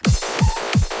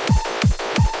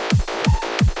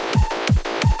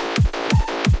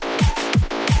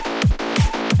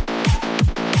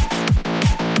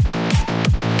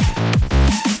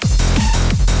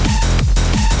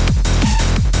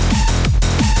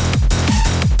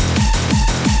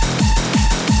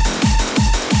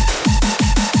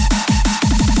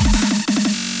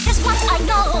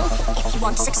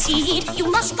to succeed, you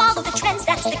must follow the trends,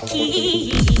 that's the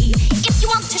key. If you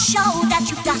want to show that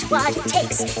you've got what it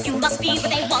takes, you must be what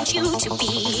they want you to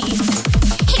be.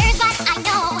 Here's what I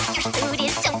know, your food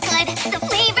is so good, the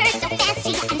flavor's so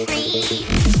fancy and free.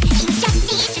 You just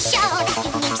need to show that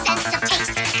unique sense of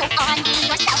taste. Go on, be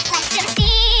yourself, let them see.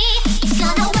 It's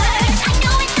gonna work, I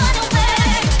know it's gonna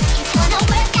work. It's gonna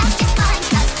work out just fine,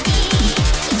 trust me.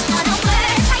 It's gonna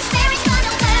work, I swear it's gonna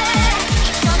work.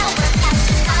 It's gonna work out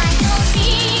just fine, you'll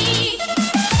see.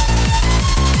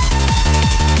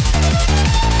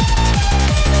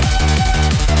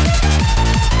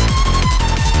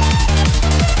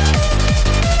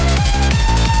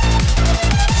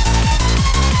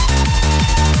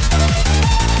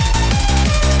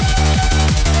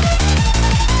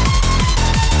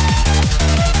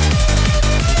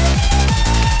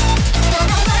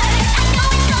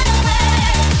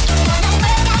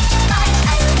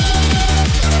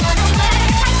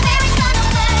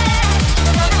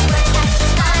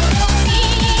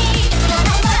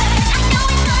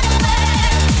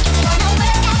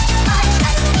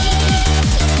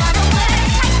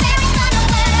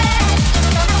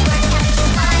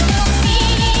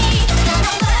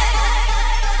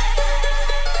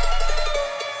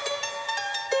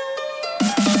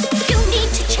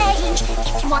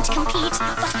 Want to compete,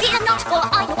 but fear not, for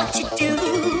I know what to do.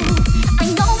 I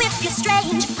know it feels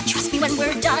strange, but trust me when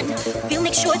we're done, we'll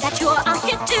make sure that you're a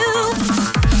hit too.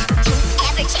 Don't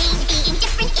ever change, being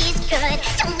different is good.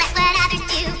 Don't let what others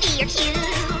do be your cue.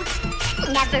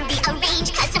 Never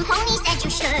rearrange, cause some homie said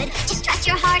you should. Just trust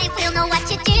your heart, it will know what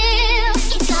to do.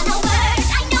 It's gonna work,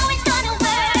 I know it's gonna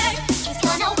work. It's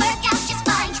gonna work out just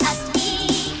fine, trust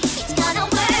me. It's gonna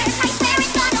work, I swear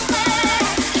it's gonna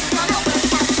work. It's gonna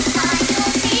work out just fine,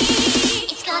 you'll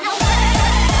see. It's gonna work.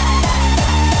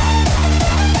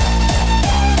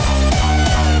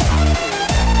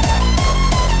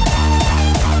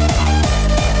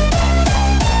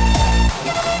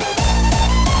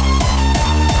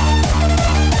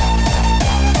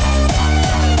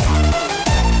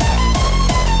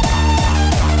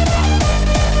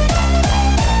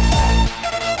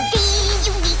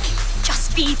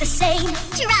 The same.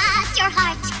 Trust your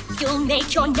heart, you'll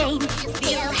make your name.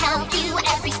 We'll help you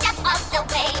every step of the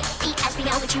way, because we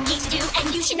know what you need to do,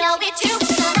 and you should know it too.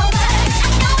 It's gonna work, I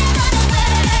know it's gonna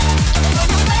work. It's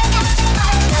gonna work out just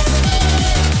fine, trust me.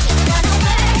 It's gonna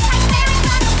work, I swear it's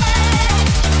gonna work.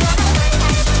 It's gonna work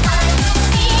out just fine, you'll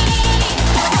see. It's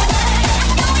gonna work,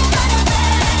 I know it's gonna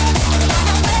work. It's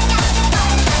gonna work out just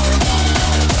fine, trust me.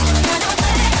 It's gonna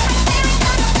work, I swear it's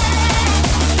gonna work.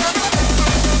 It's gonna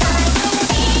work out just fine, you'll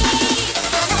see.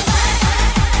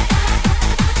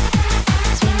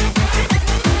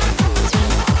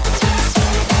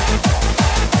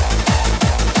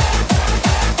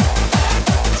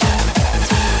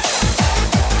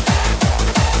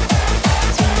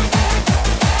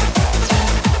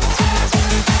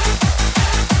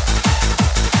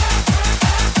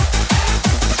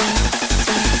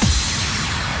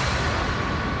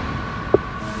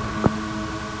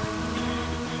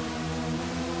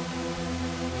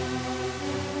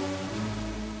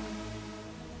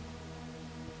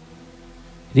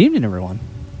 Good evening, everyone.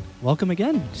 Welcome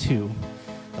again to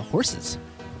The Horses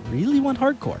Really Want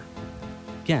Hardcore.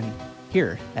 Again,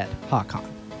 here at HAHCon. I'm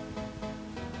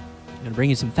going to bring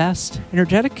you some fast,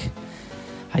 energetic,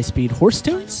 high-speed horse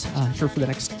tunes here for the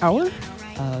next hour.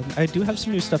 I do have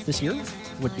some new stuff this year.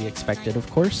 Would be expected, of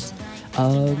course.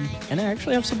 And I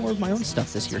actually have some more of my own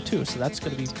stuff this year, too, so that's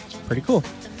going to be pretty cool.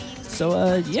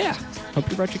 So, yeah, hope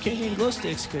you brought your candy and glow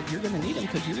sticks, because you're going to need them,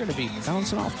 because you're going to be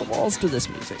bouncing off the walls to this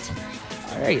music.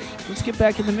 All right, let's get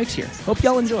back in the mix here. Hope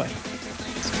y'all enjoy.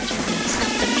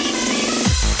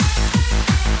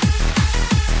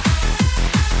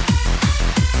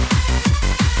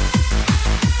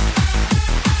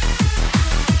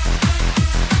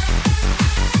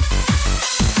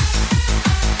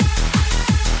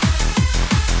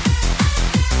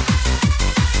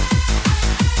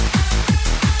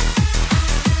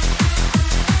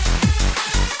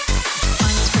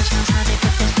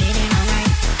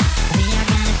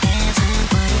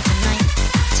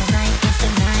 Tonight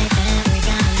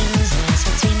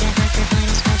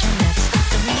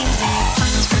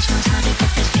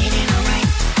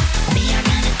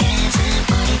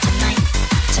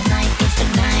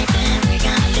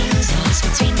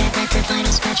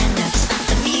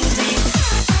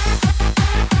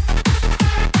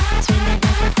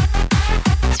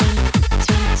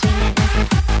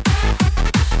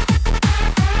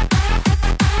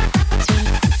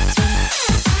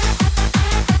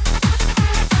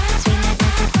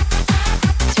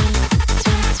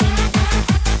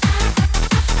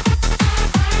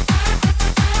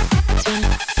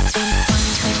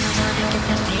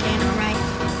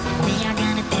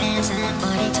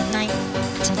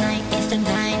Tonight is the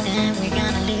night and we're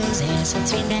gonna lose it. So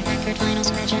tweet that record, final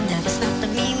scratch and never stop the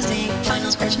music.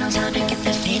 Final scratch knows how to get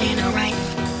the feeling alright.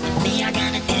 We are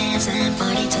gonna dance and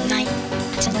party tonight.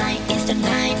 Tonight is the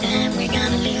night and we're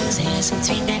gonna lose it. So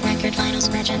tweet that record, final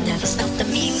scratch and never stop the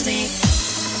music.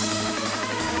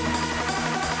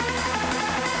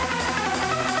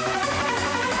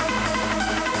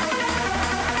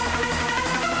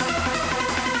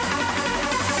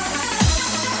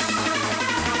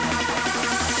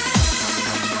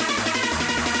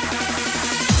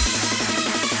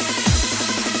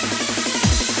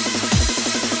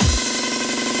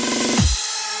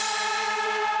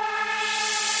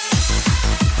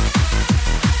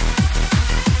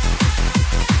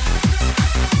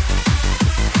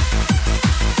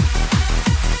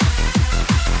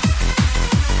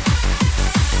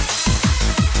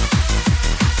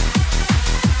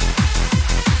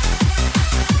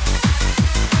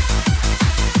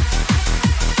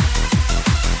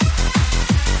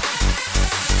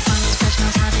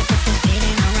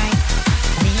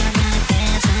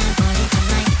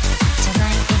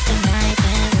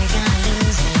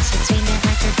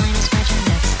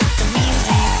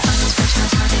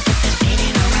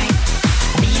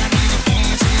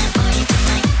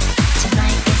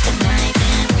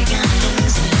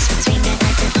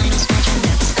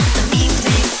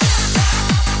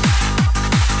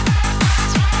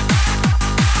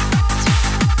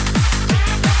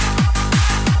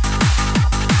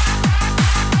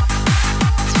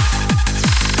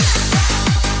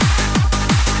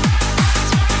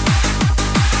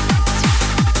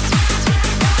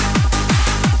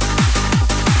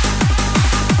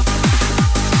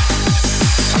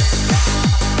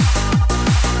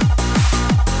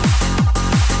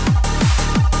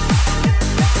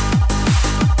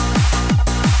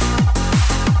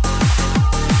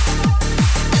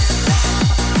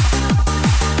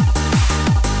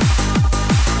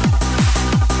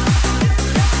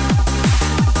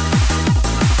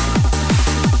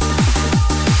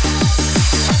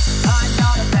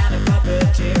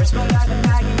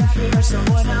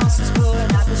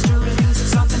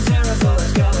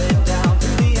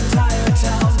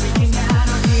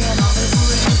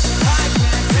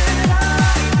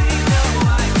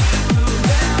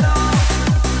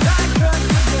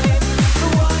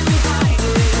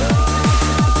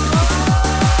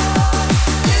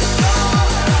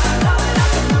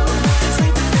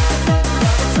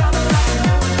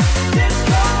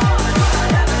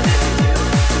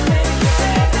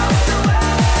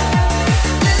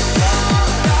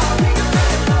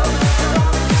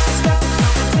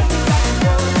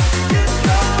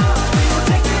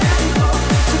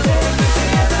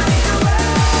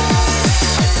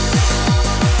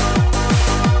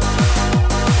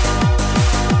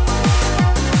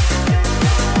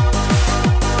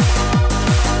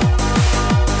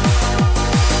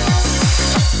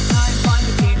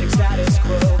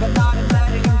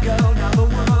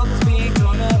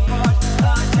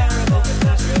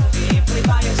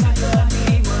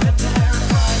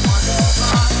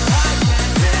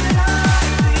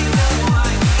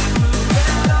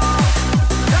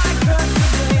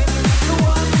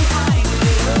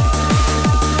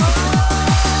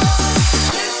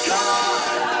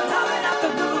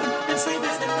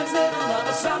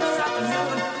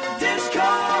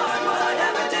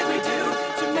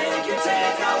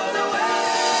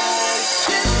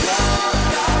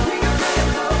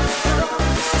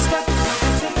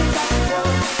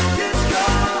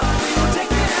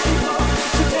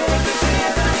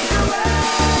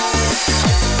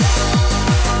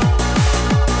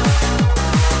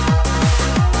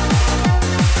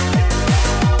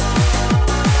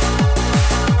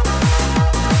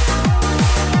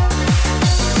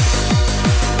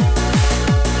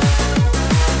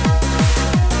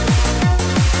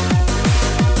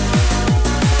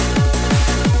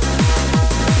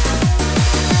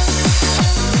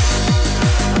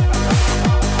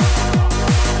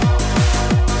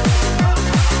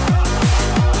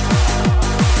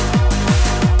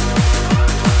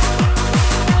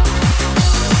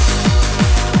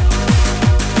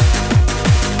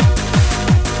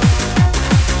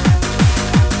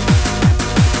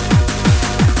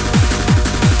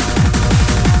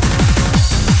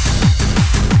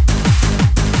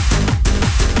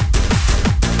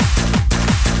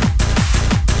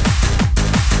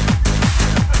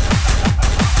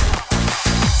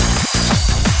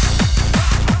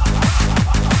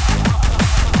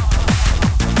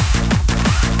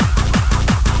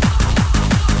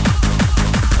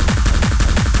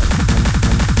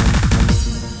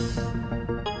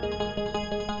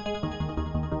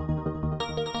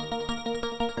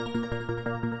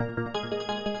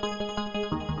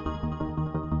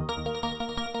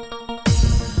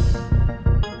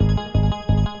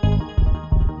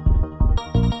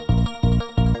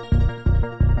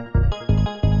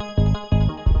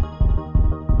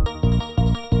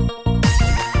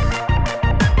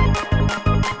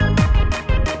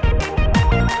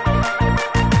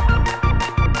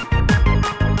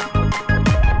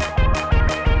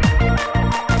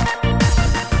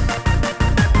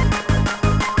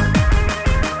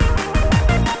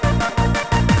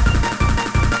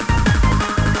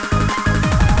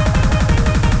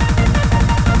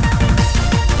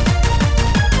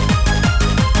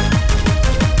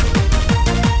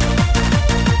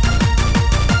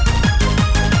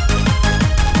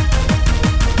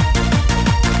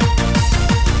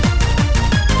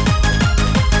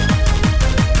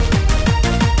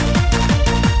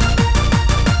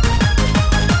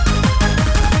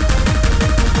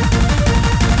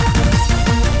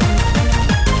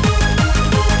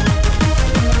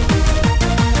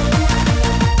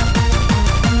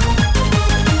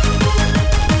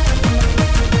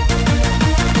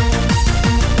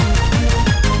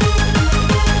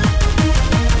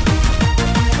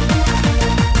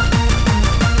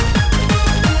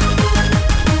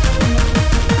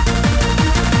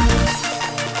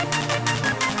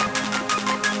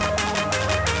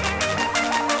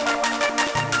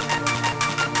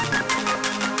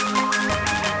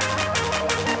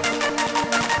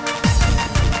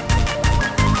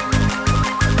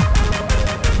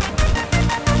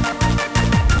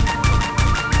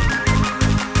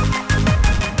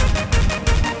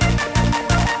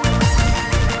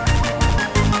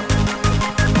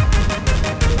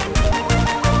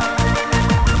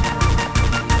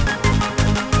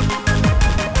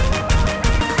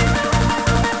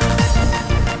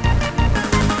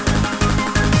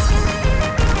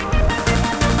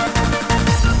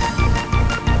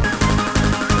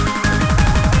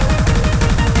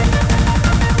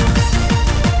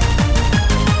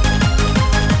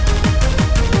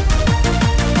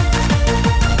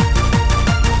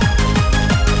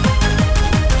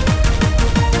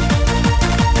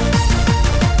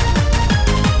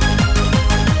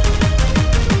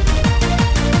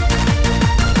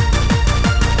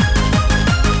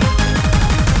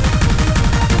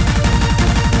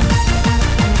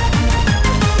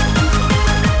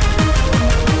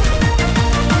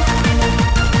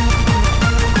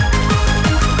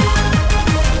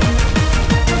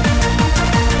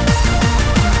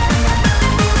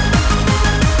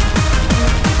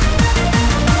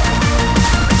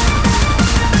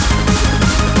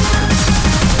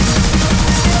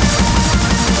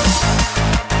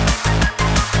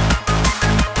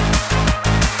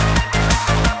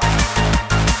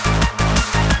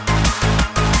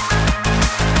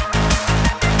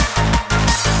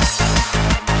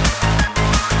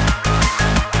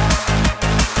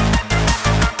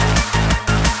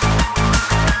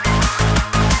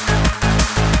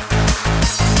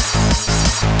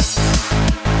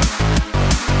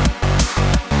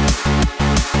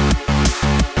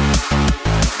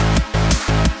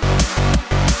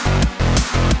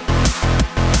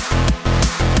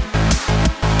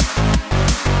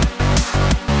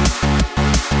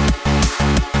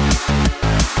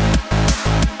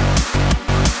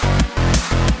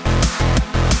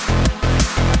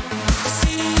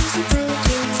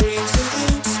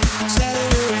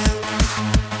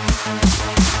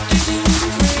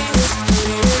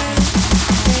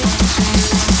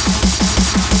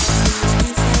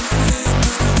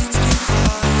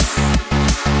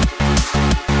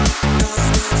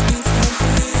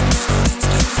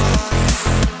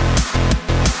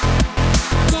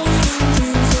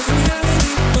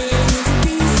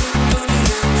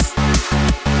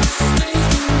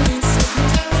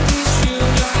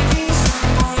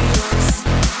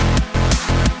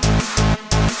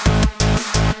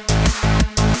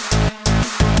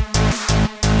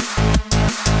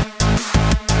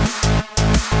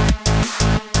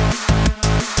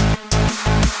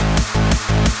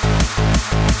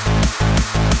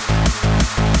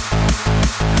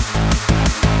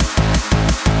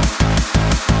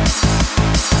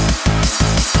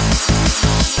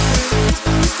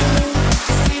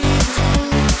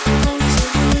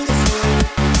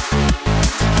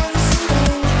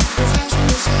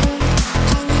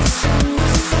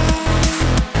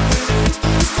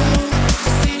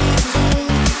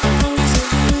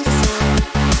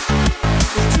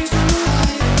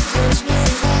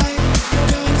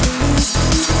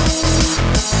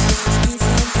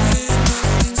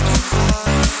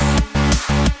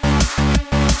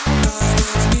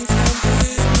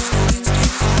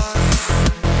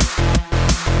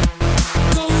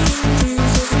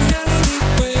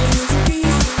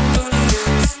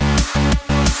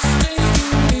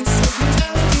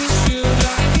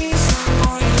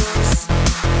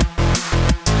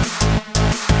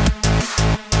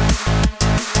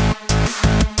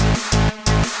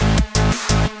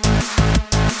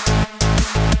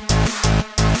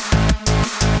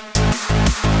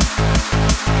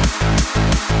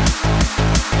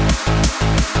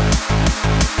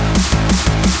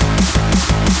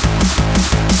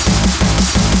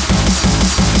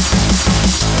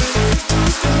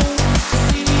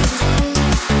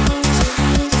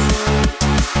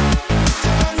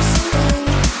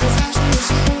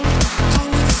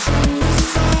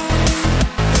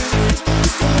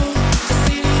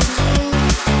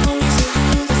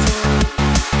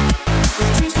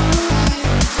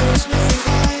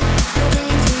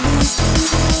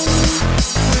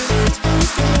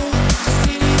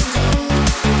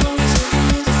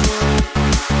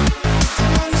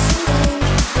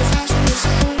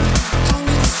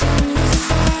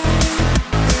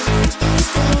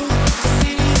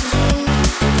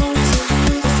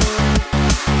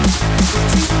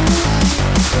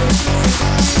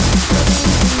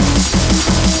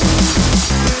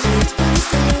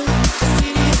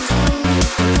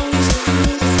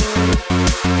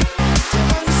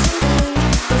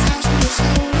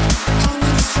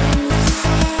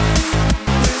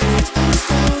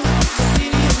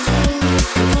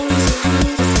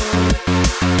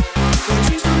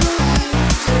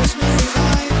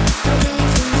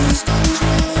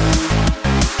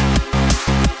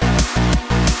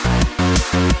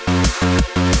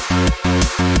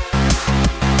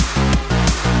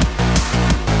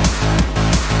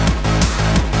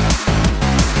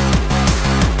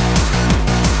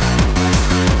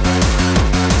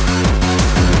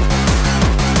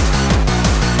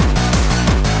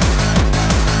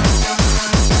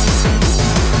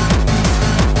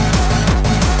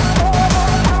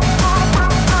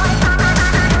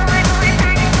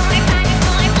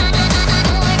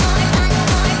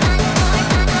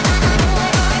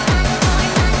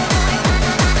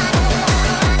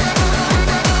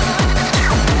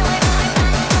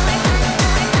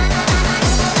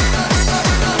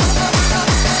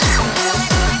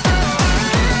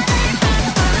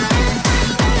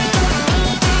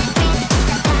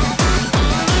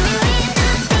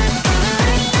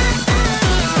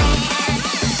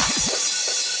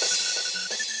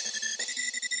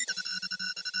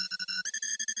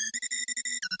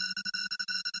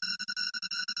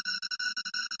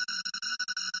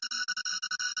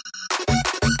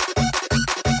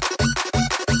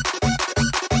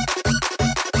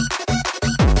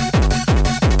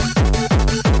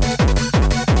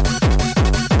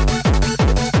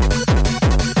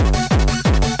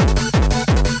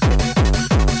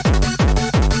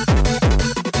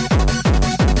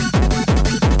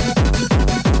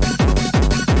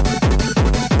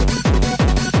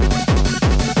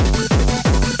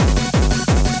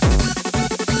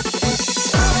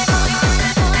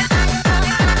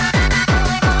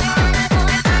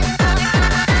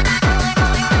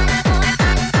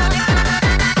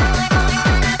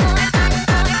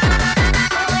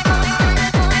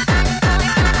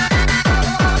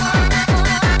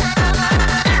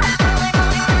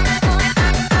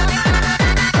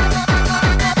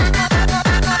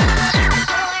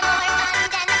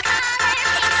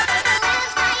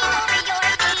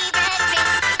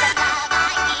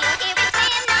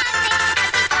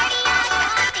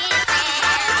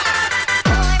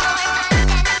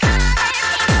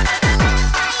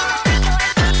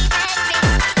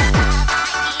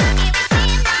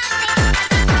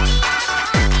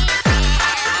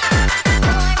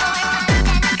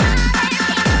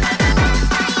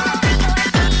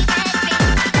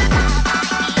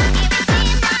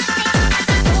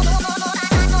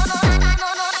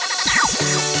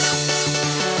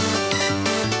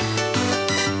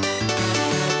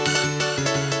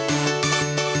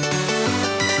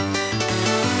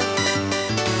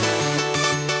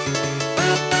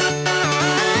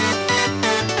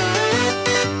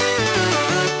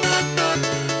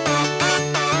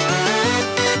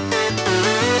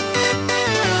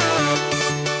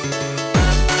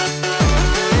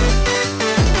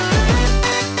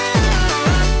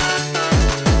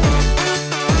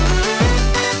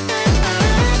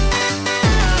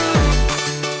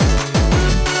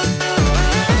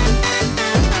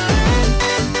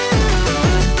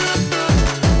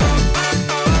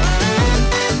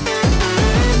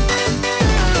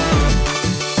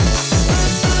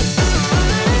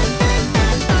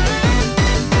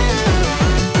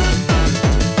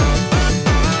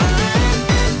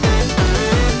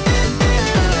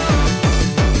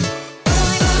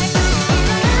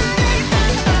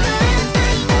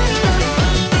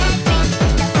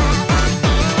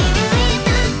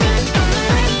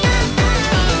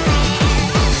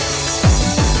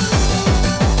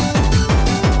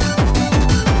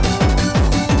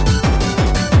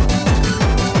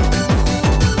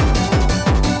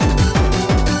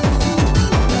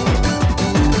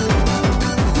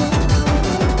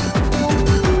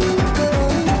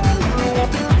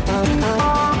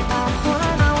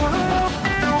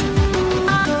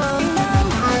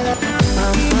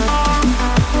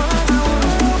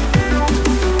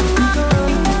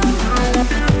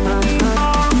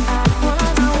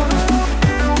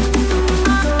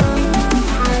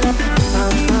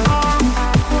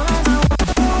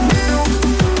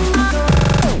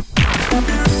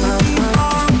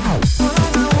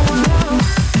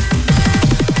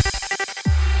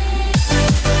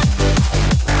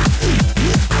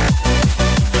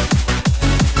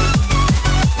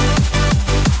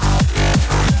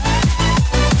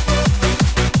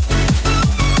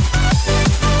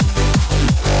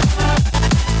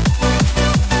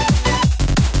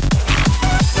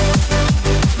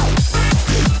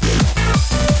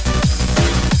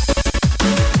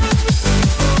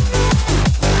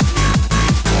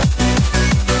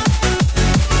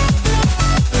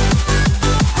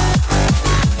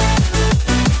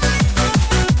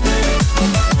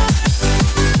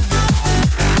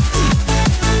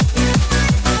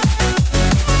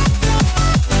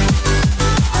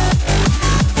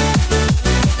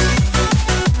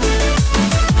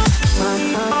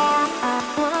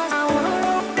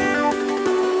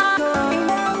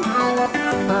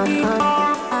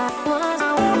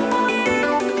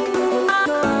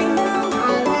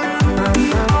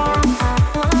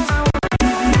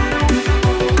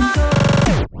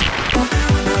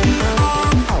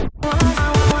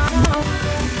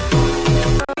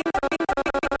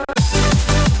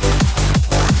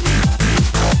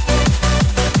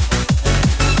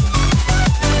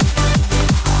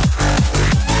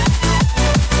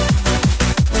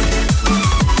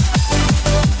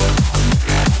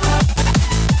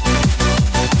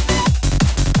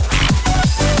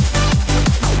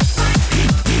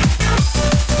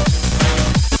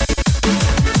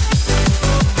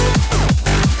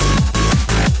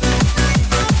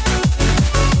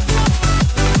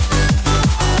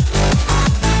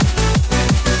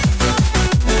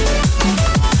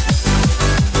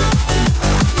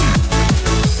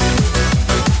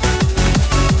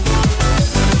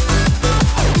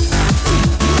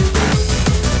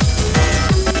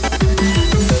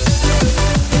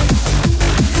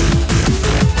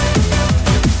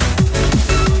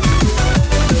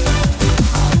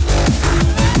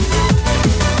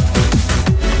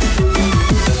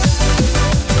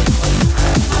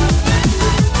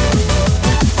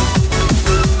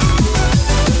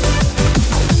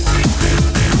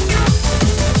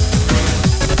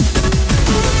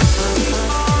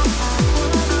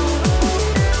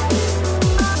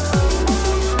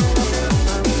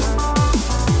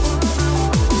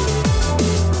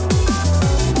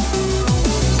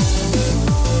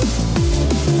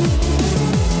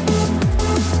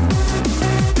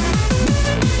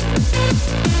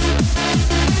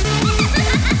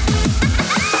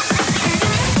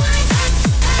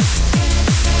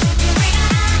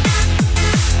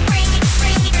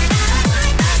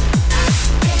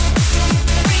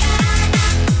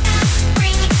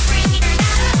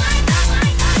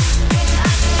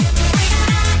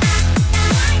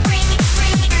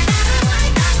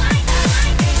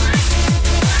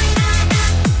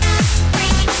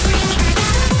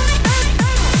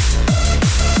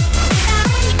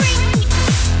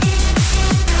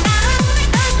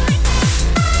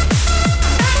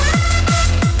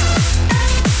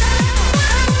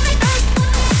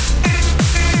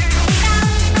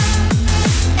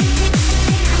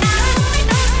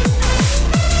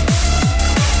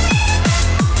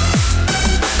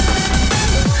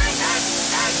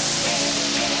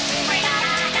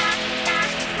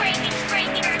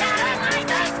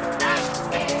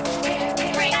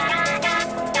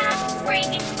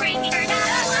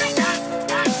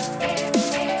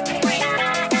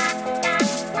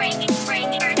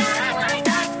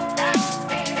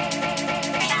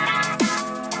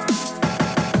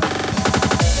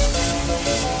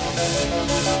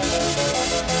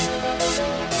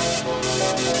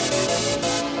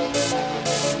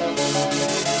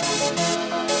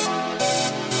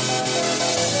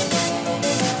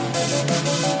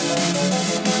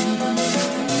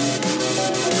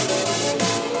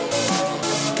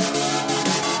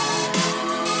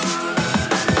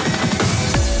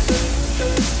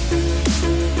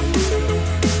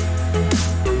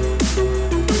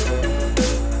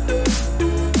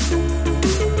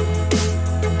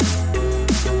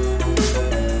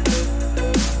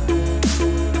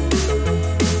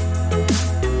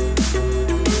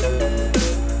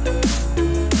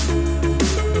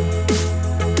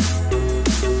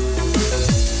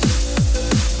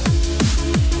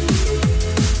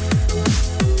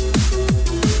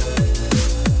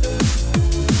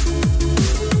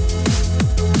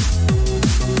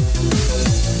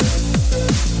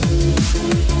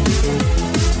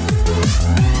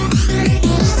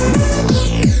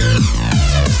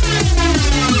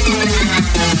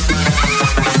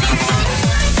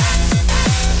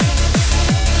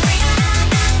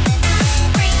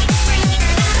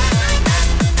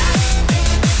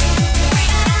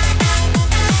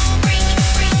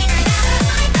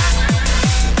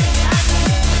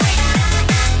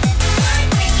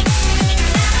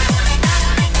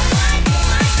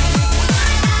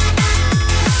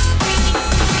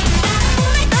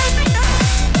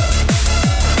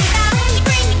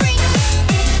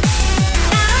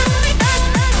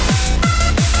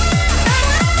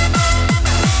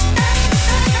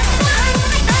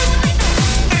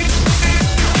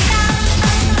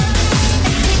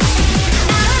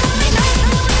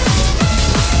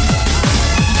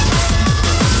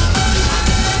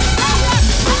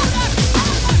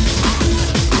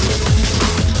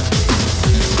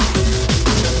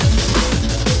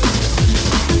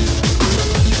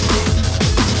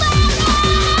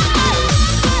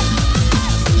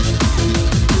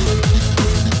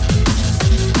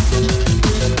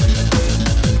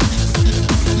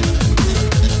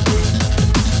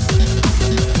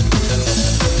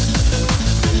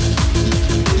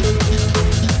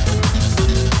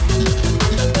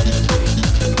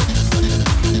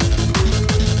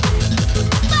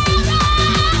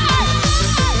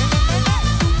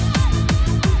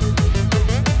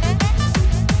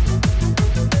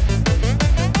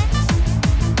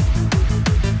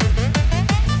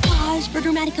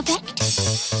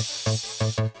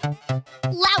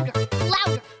 louder,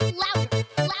 louder, louder,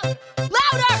 louder, louder,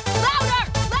 louder, louder,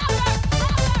 louder!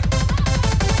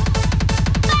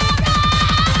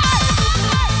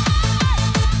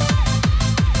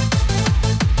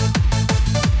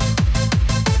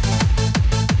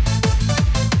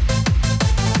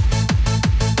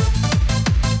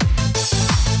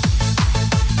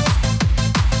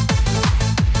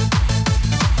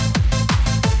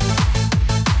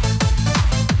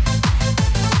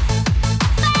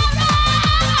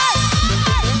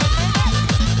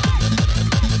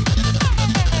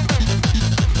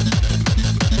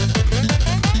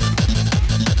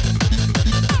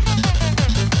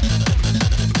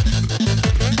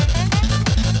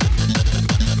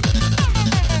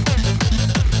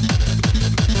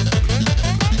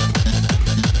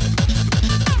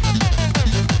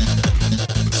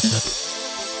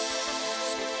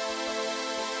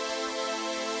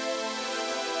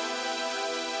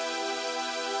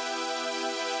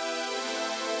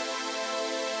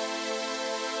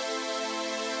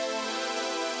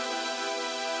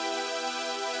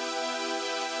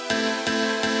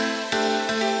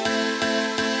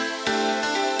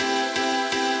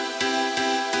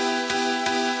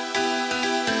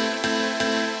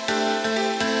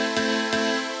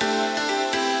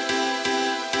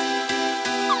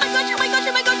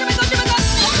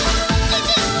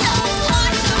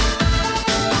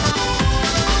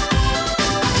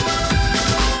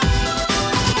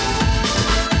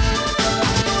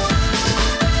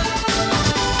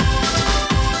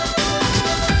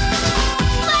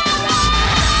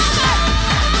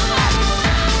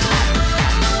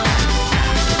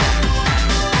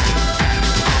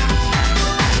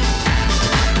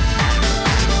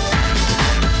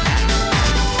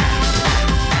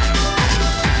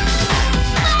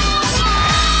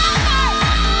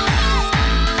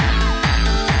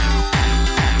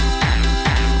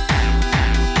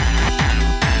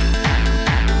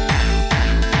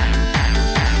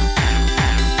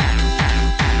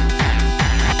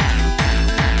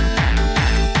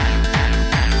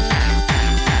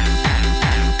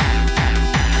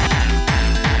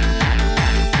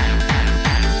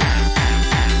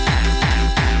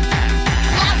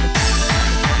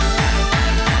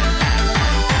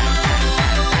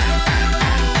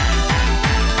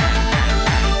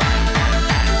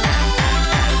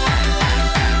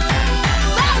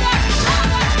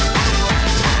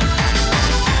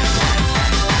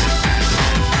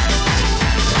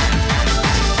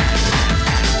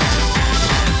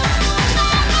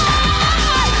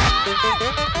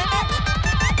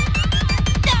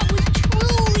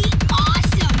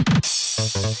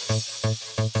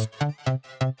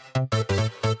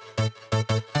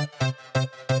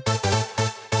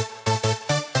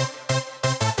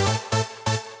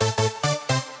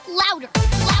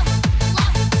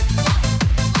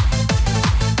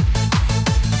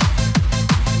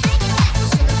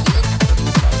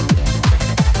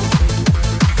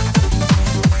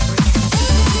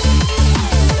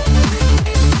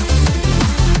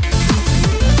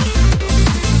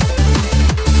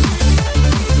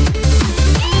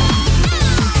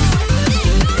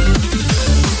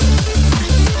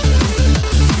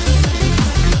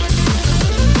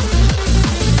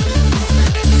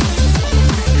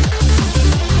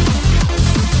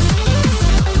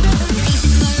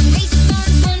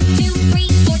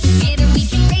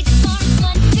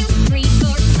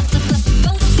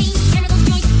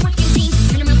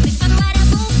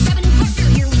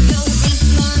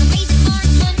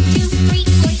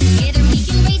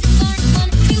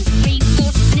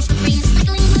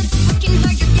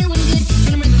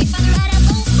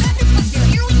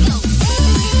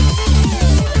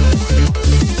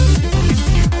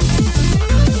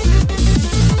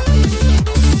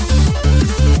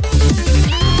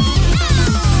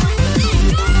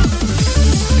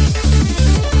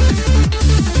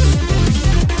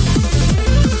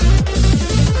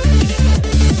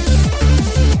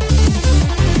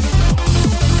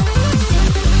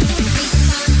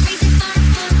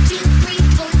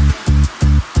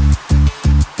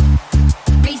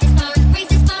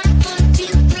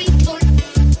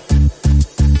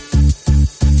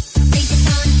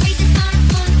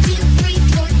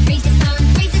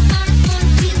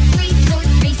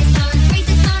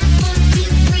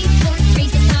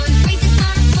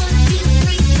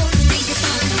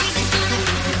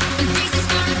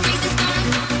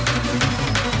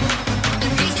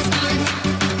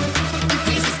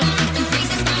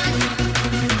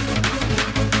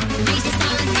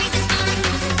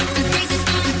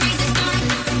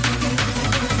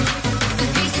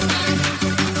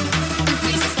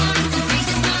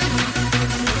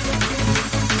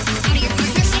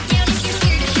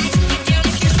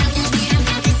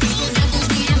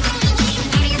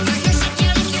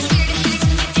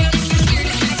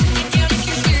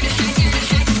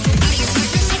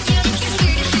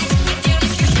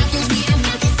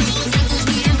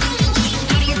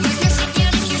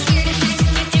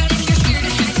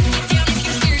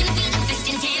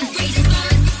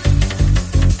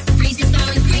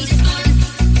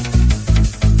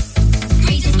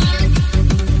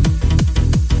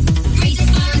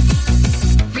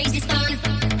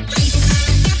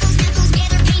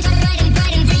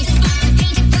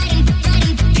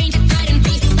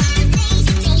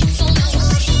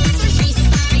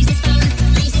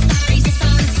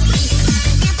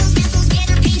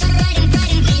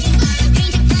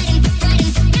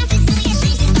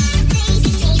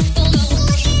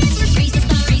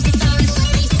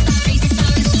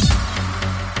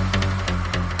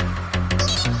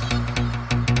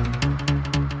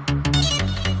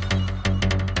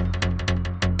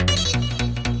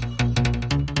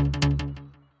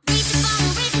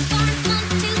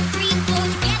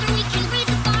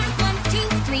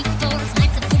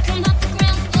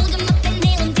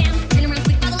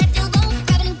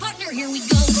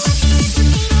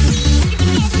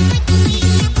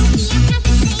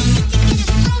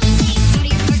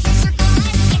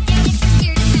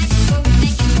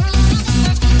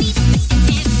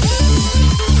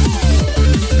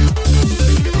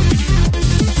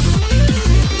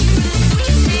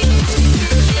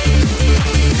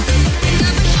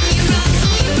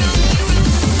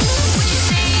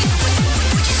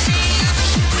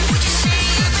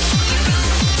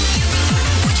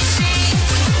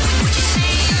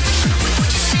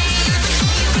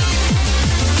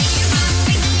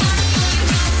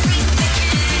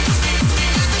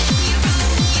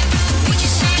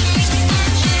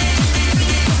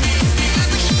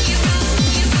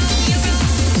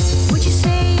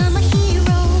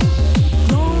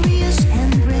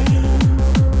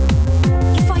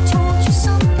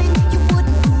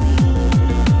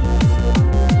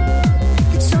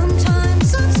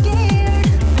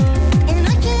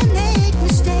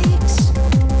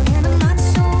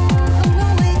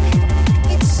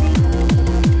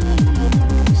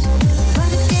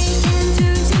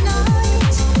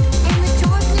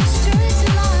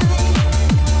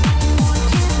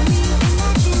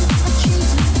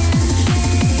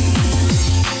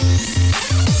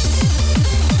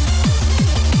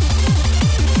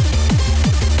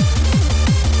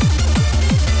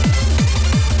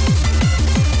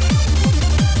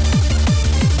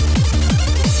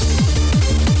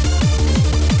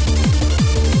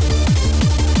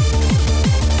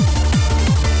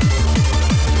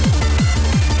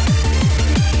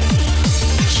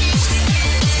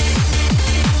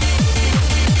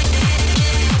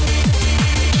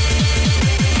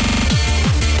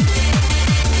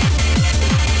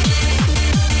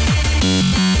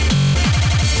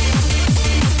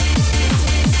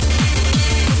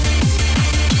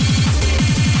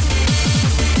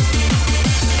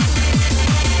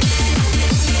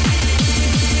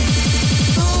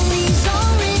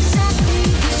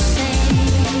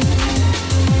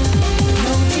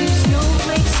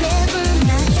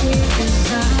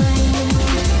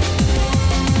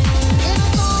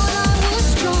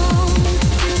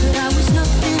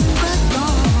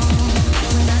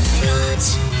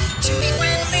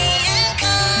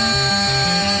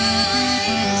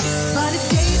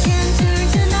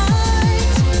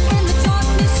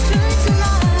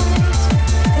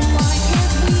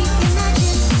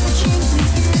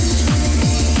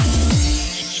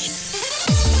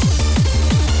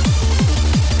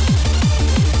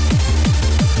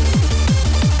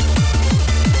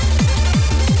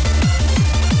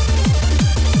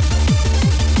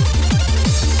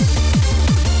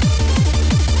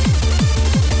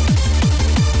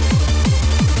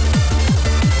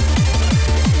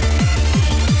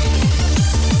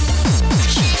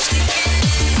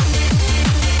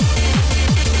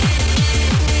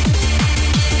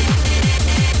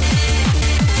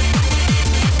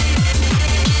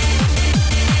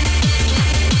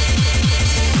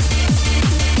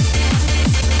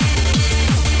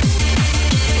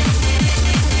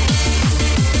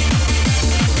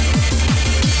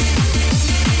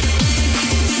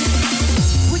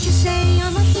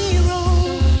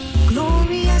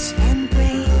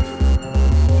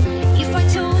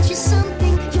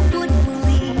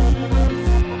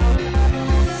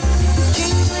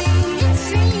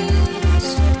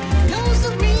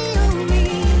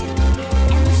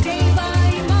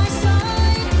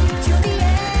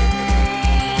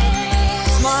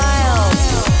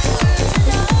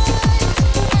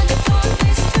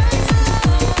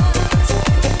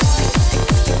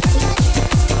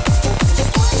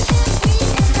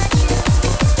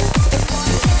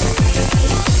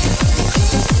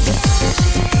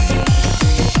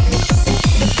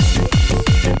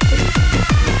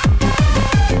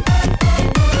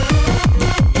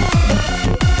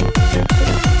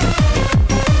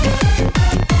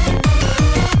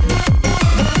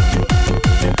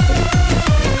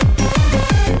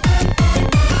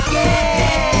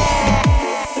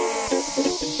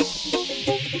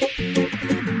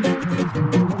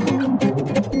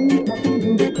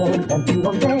 dancing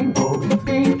on rainbows.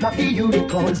 Pink fluffy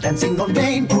unicorns dancing on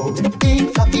rainbows.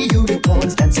 Pink fluffy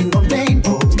unicorns dancing on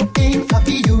rainbows. Pink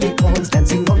fluffy unicorns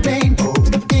dancing on rainbows.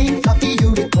 Pink fluffy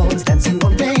unicorns dancing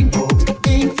on rainbows.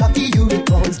 Pink fluffy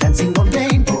unicorns dancing on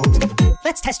rainbows.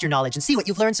 Let's test your knowledge and see what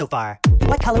you've learned so far.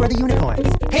 What color are the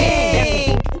unicorns?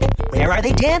 Pink! Where are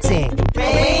they dancing?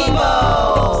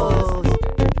 Rainbows!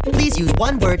 Please use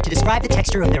one word to describe the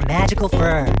texture of their magical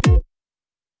fur.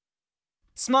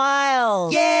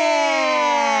 Smiles!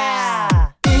 Yeah!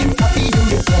 Pink fluffy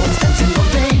unicorns dancing on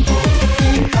rainbows.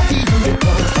 Pink fluffy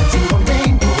unicorns dancing on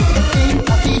rainbows. Pink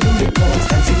fluffy unicorns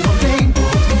dancing on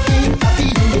rainbows. Pink fluffy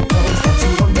unicorns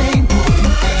dancing on rainbows.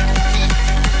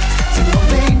 Dancing on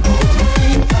rainbows.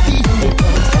 Pink fluffy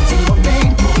unicorns dancing on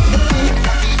rainbows. Pink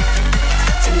fluffy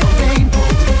dancing on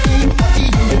rainbows. Pink fluffy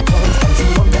unicorns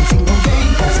dancing on dancing on rain.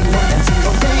 Dancing on dancing on rain. Dancing on dancing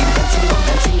on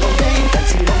rain.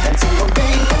 Dancing on dancing on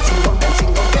rain. Dancing on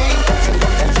dancing on rain. Dancing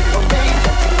on dancing on rain.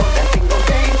 Dancing on dancing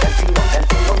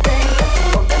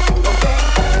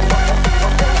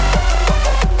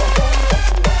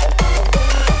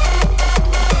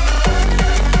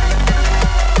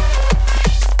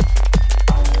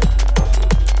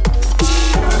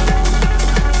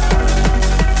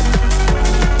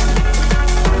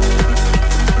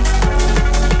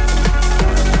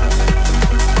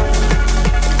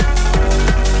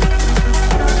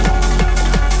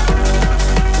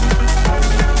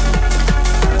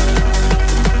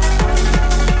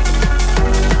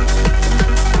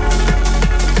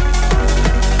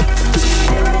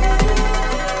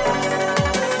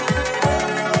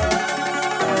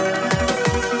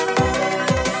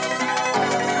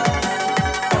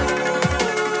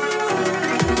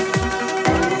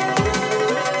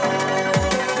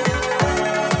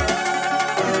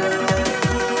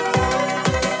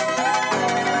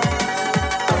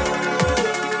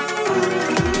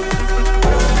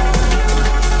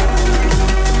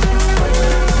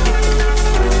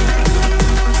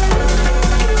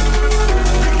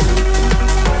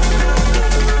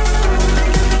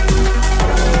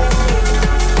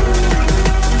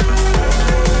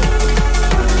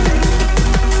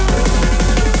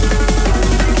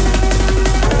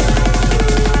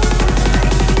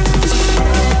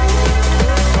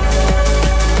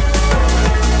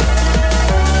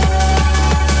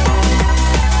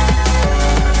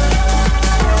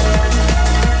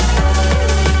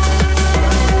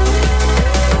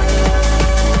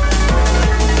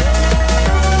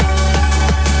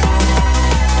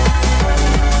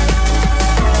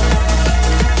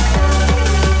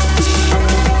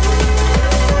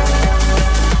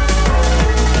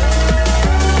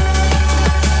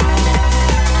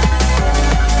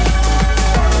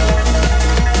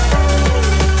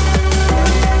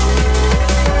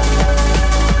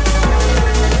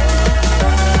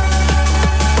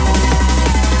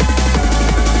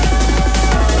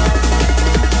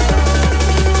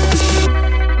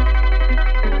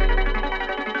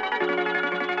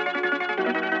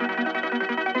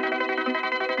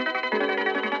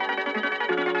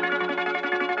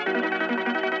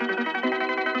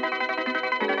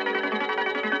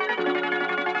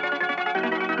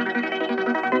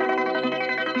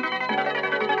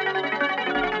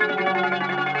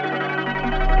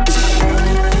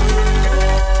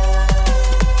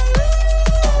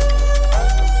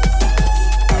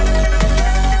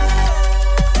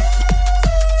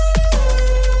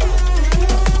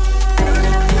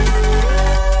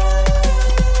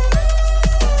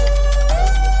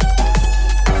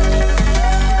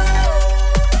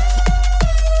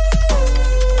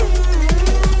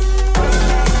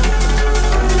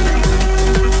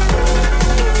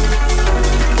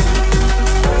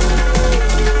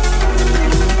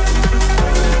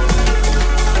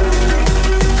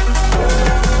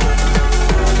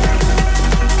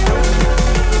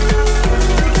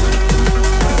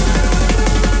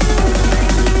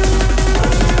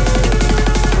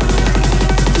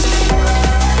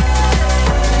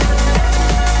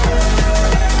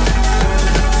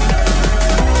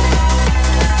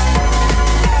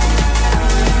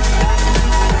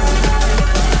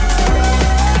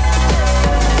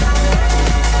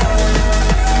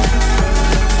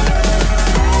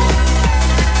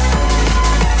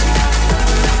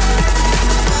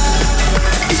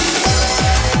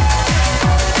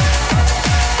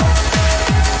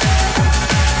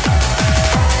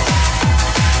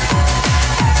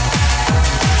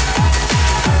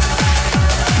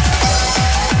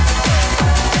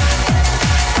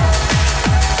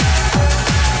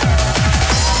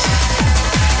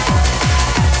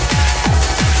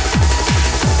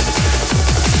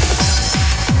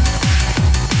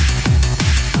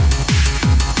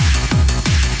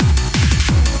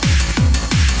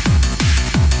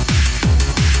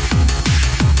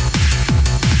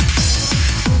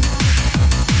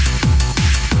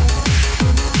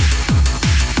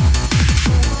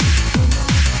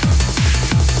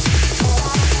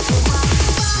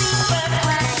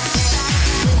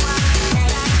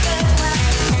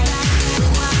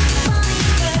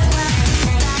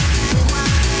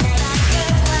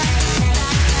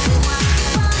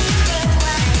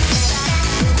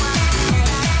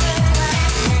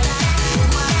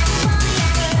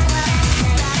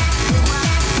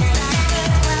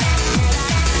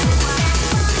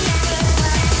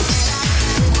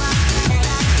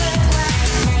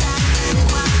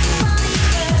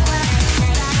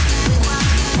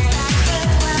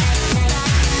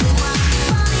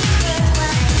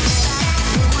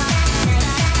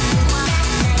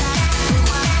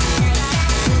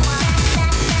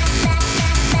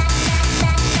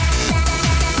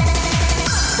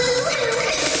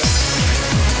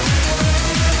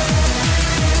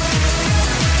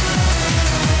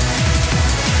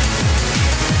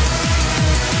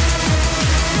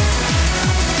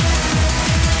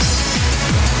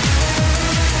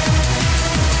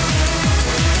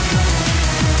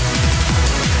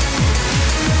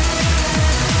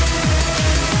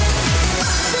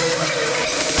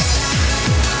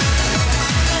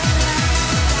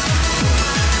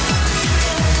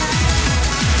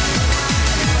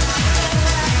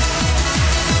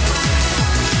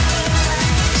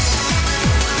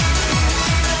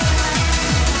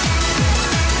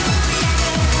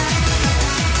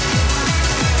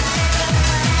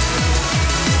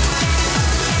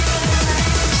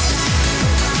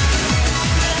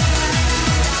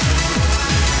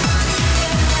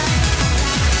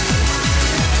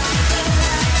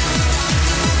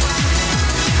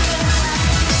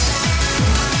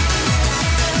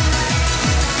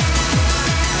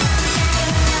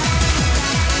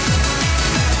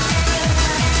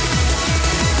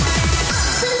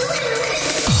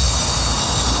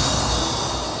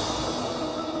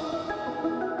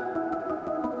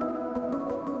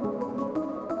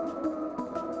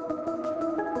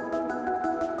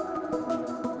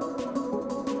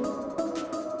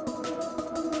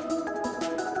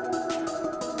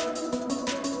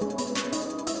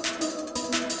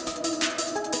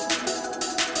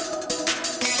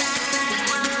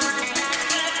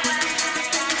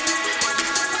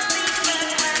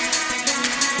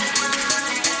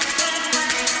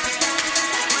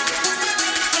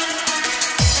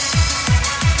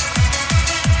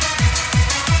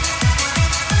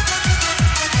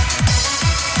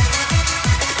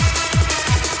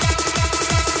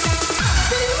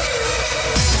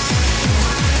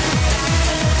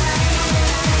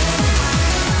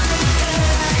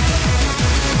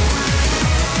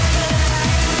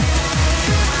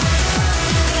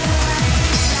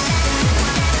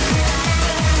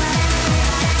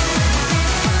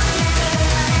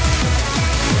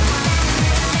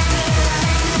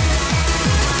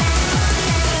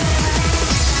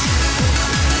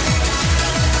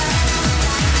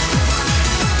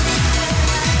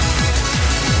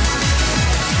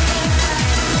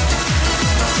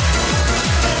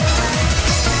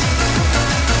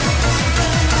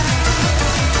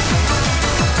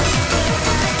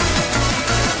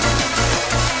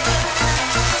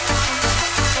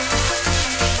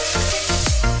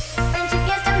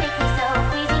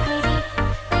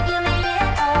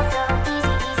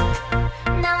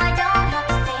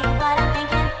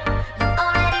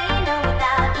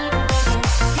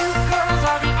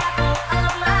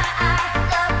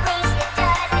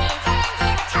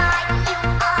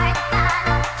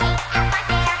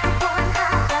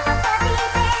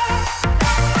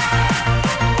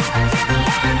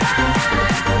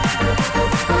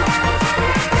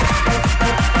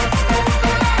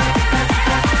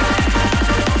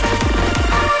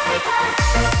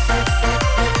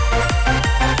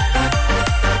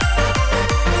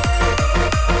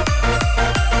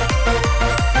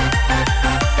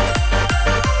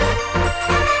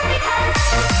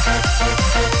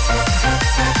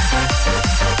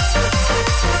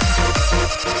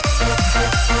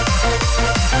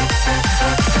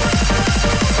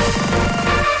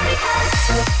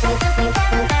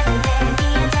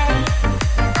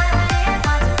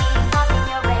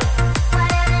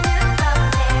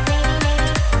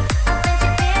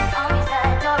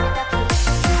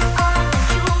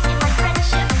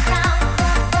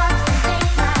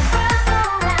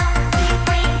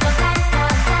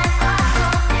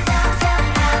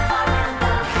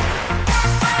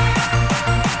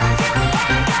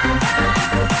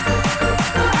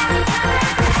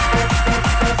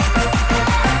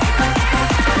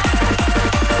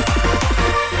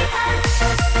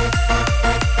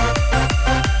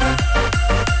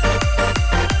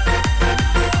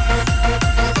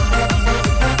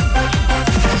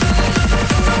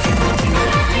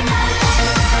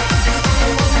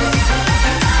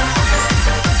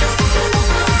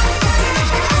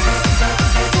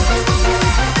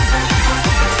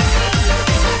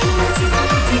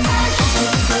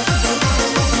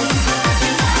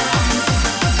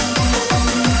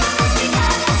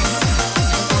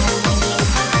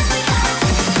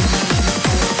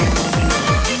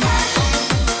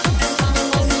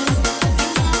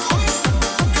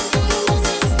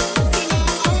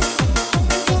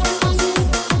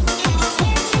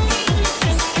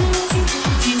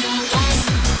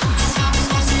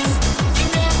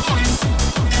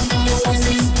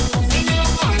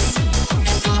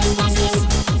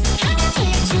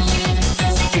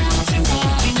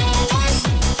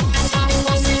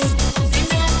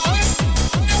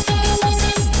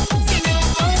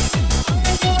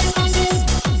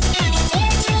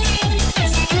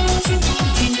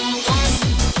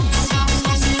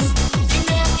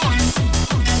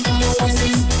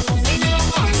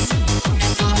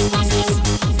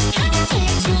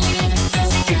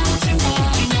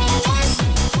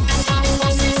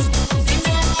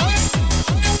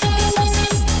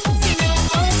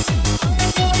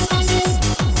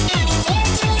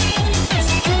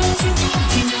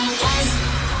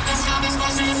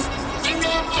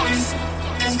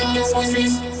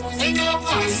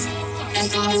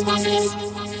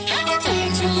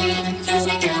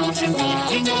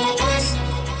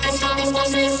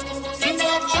Jingle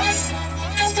bells,